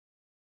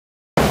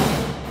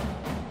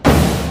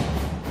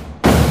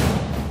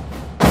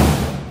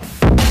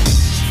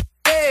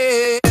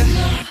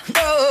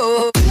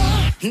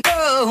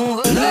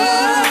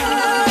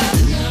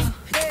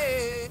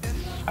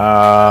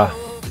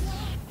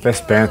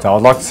Best banter.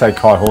 I'd like to say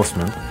Kai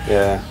Horseman.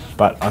 Yeah.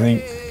 But I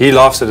think he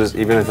laughs at us,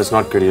 even if it's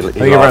not good. He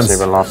laughs.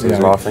 Everyone laughs. He's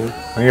laughing. I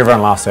think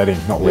everyone laughs at him,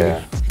 not with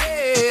him.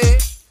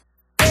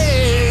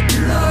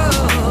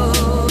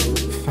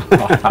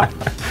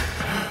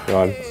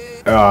 Go on.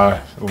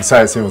 We'll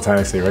say it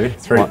simultaneously. Ready?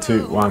 3,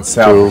 2, 1.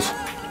 Salve.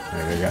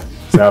 There we go.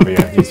 Salve.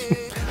 Yeah, he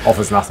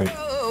offers nothing.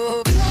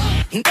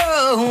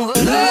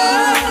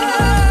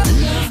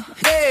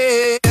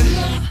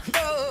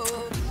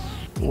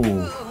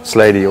 Ooh.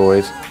 Slady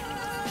always.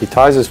 He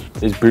ties his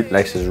boot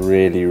laces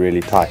really,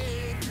 really tight.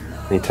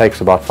 And he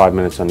takes about 5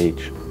 minutes on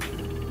each.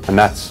 And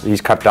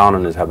he's cut down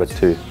on his habits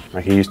too.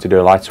 Like he used to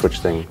do a light switch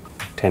thing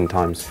 10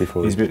 times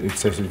before. He's a bit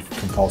excessive,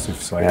 compulsive,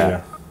 Slady.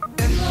 Yeah.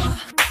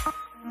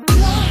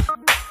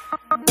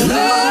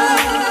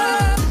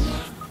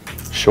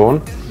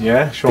 Sean?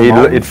 Yeah,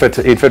 Sean. He'd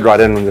fit right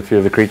in with a few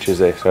of the creatures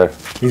there. So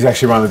he's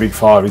actually one of the big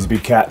five. He's a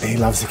big cat. He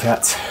loves the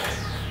cats.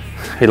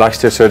 He likes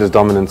to assert his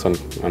dominance on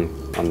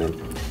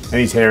them. And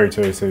he's hairy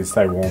too, so he'd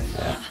stay warm.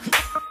 Yeah.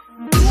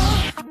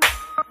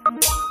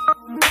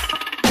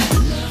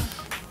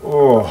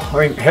 Oh,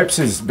 I think Heps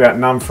is about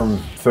none from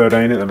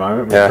 13 at the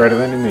moment. With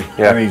Brederen, isn't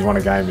he? Yeah. And he's won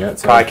a game yet.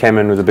 So Kai came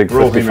in with a big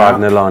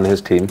 55-0 on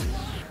his team.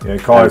 Yeah,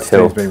 Kai's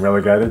team's been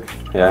relegated.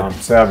 Yeah.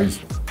 Salvy's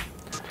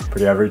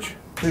pretty average.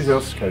 Who's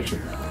else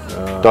coaching?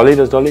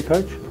 Does Dolly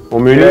coach? Or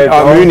Mooney?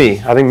 Yeah, Mooney.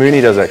 I think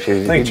Mooney does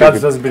actually. I think Chuds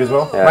does a bit as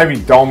well. Yeah.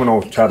 Maybe Dolman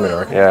or Chudley, I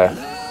reckon. Yeah.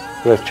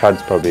 Where's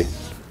Chuds probably?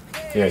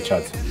 Yeah,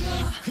 Chuds.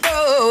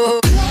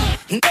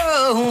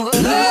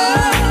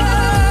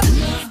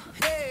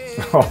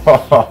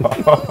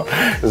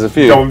 There's a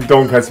few.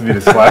 Don cuts a bit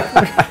of slack.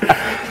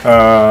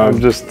 I'm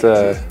just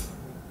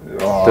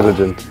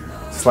diligent.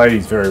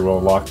 Slady's very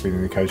well liked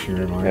within the coaching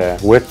room. I think. Yeah,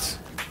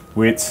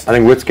 Wits. I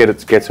think Wits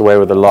gets away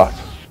with a lot.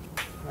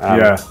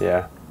 Yeah.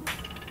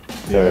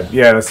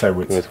 Let's say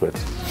Wits.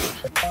 Wits.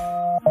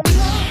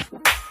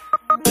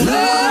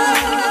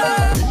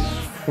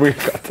 We've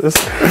got this.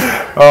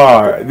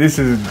 Oh, this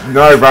is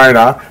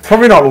no-brainer.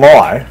 Probably not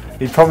lie.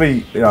 He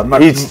probably.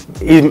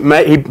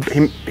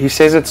 He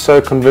says it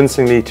so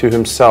convincingly to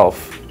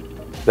himself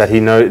that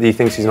he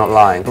thinks he's not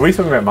lying. Are we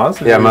talking about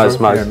Muzz? Yeah, Muzz.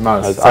 Yeah,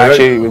 Muzz. So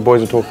actually, the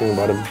boys are talking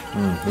about him.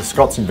 The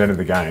Scots invented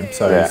the game,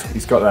 so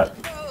he's got that.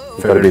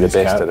 He's got to be the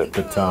best at it.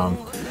 But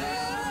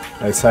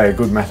they say a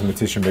good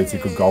mathematician beats a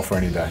good golfer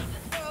any day.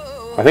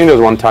 I think there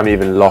was one time he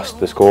even lost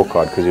the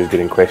scorecard because he was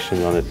getting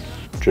questions on it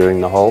during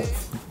the hole.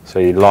 So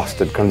he lost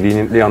it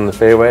conveniently on the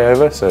fairway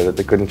over so that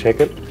they couldn't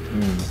check it.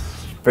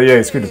 But yeah,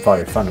 it's good to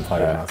play. Fun to play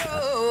with Muzz.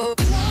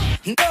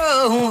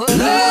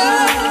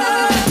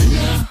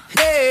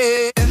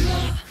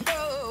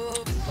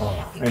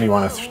 Only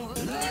one of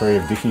 3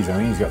 of Dickie's, I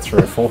think. He's got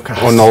 3 or 4 cars.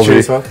 Oh,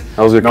 Nolsey,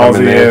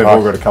 they've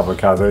all got a couple of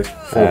cars each.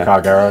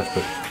 4-car garage,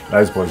 but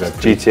those boys have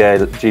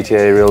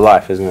GTA real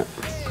life, isn't it?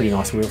 Pretty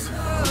nice wheels.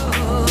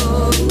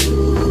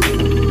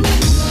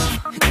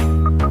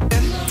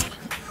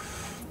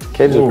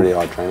 Kev's a pretty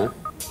hard trainer.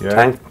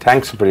 Yeah.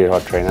 Tank's a pretty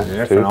hard trainer.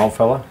 Yeah, for an old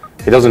fella.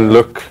 He doesn't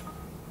look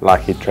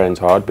like he trains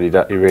hard, but he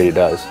really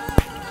does.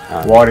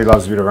 Whitey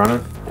loves a bit of running,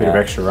 a bit of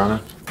extra running.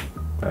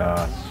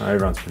 He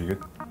runs pretty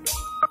good.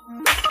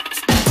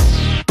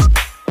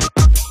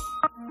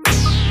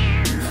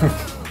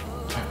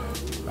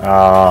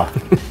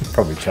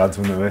 Probably Chuds,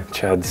 wouldn't it be?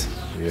 Chuds.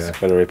 Yeah. He's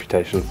got a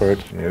reputation for it.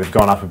 Yeah, they've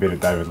gone up a bit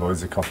at David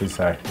Lloyd's at coffee,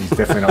 so he's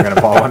definitely not going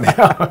to buy one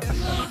now.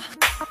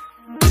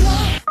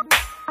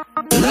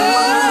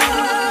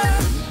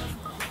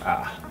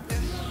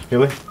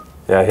 Hilly?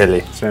 Yeah,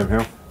 Hilly. Sam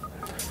Hill.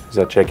 He's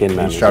our check-in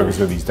man. He struggles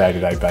with his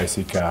day-to-day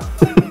basic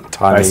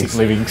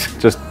livings.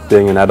 Just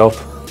being an adult.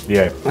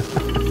 Yeah.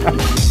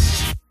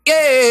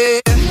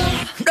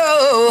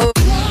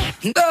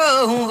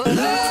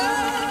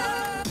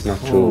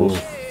 Not Jules.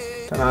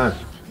 Don't know.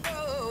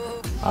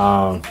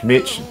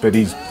 Mitch, but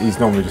he's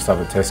normally just up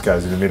at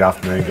Tesco's in the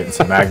mid-afternoon getting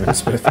some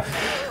magnums, but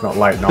not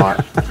late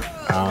night.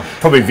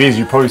 Probably Viz,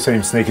 you probably see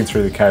him sneaking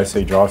through the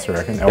KFC drive-thru, I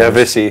reckon. Yeah,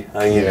 Vissy,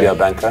 I think he'd be our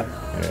banker.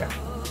 Yeah.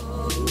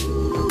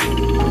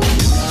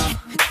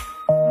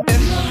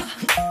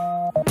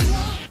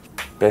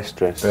 Best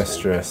dressed.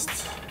 Best dressed.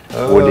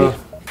 Woody.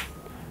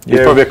 He's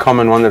probably a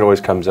common one that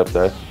always comes up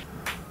though.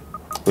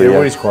 Yeah,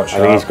 Woody's quite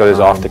sharp. I think he's got his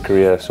after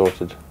career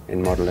sorted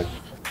in modelling.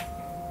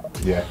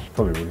 Yeah,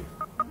 probably Woody.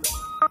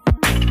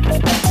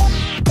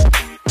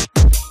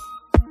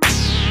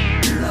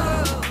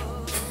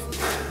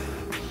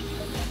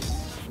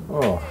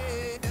 Oh,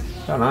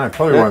 I don't know.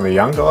 Probably one of the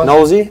young guys.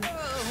 Nolsey?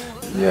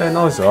 Yeah,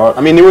 Nolsey's alright.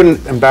 I mean, he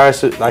wouldn't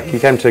embarrass it. Like, he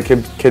came to a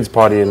kid's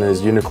party in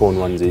his unicorn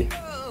onesie.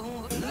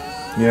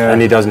 Yeah.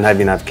 And he doesn't have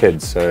enough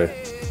kids, so...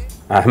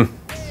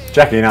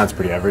 Jackie Enard's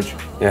pretty average.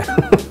 Yeah.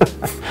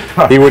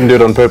 He wouldn't do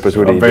it on purpose,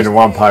 would he? I've been to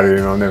one party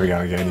and I'm never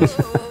going again.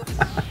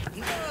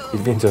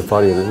 You've been to a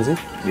party with him, is he?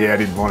 Yeah, I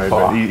didn't want to,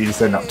 but he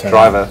just ended up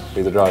turning up.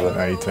 Be the driver.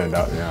 No, he turned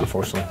up, yeah,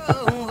 unfortunately.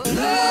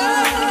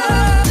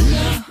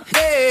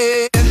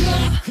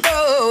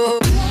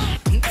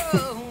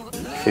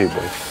 Few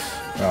boys.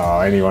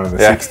 Oh, any one of the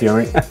 60,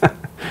 I think.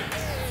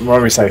 why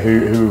don't we say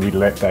who would we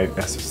let date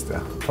our sister?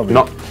 Probably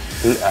Not.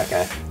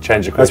 Okay.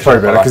 Change the question. That's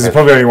probably better I like because there's it.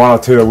 probably only one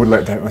or two that would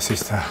let date my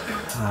sister.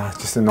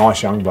 Just a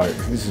nice young bloke.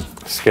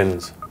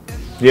 Skins.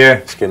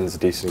 Yeah. Skins a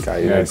decent guy.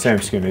 You Yeah, know. Sam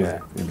Skin is. Yeah.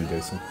 He'd be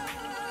decent.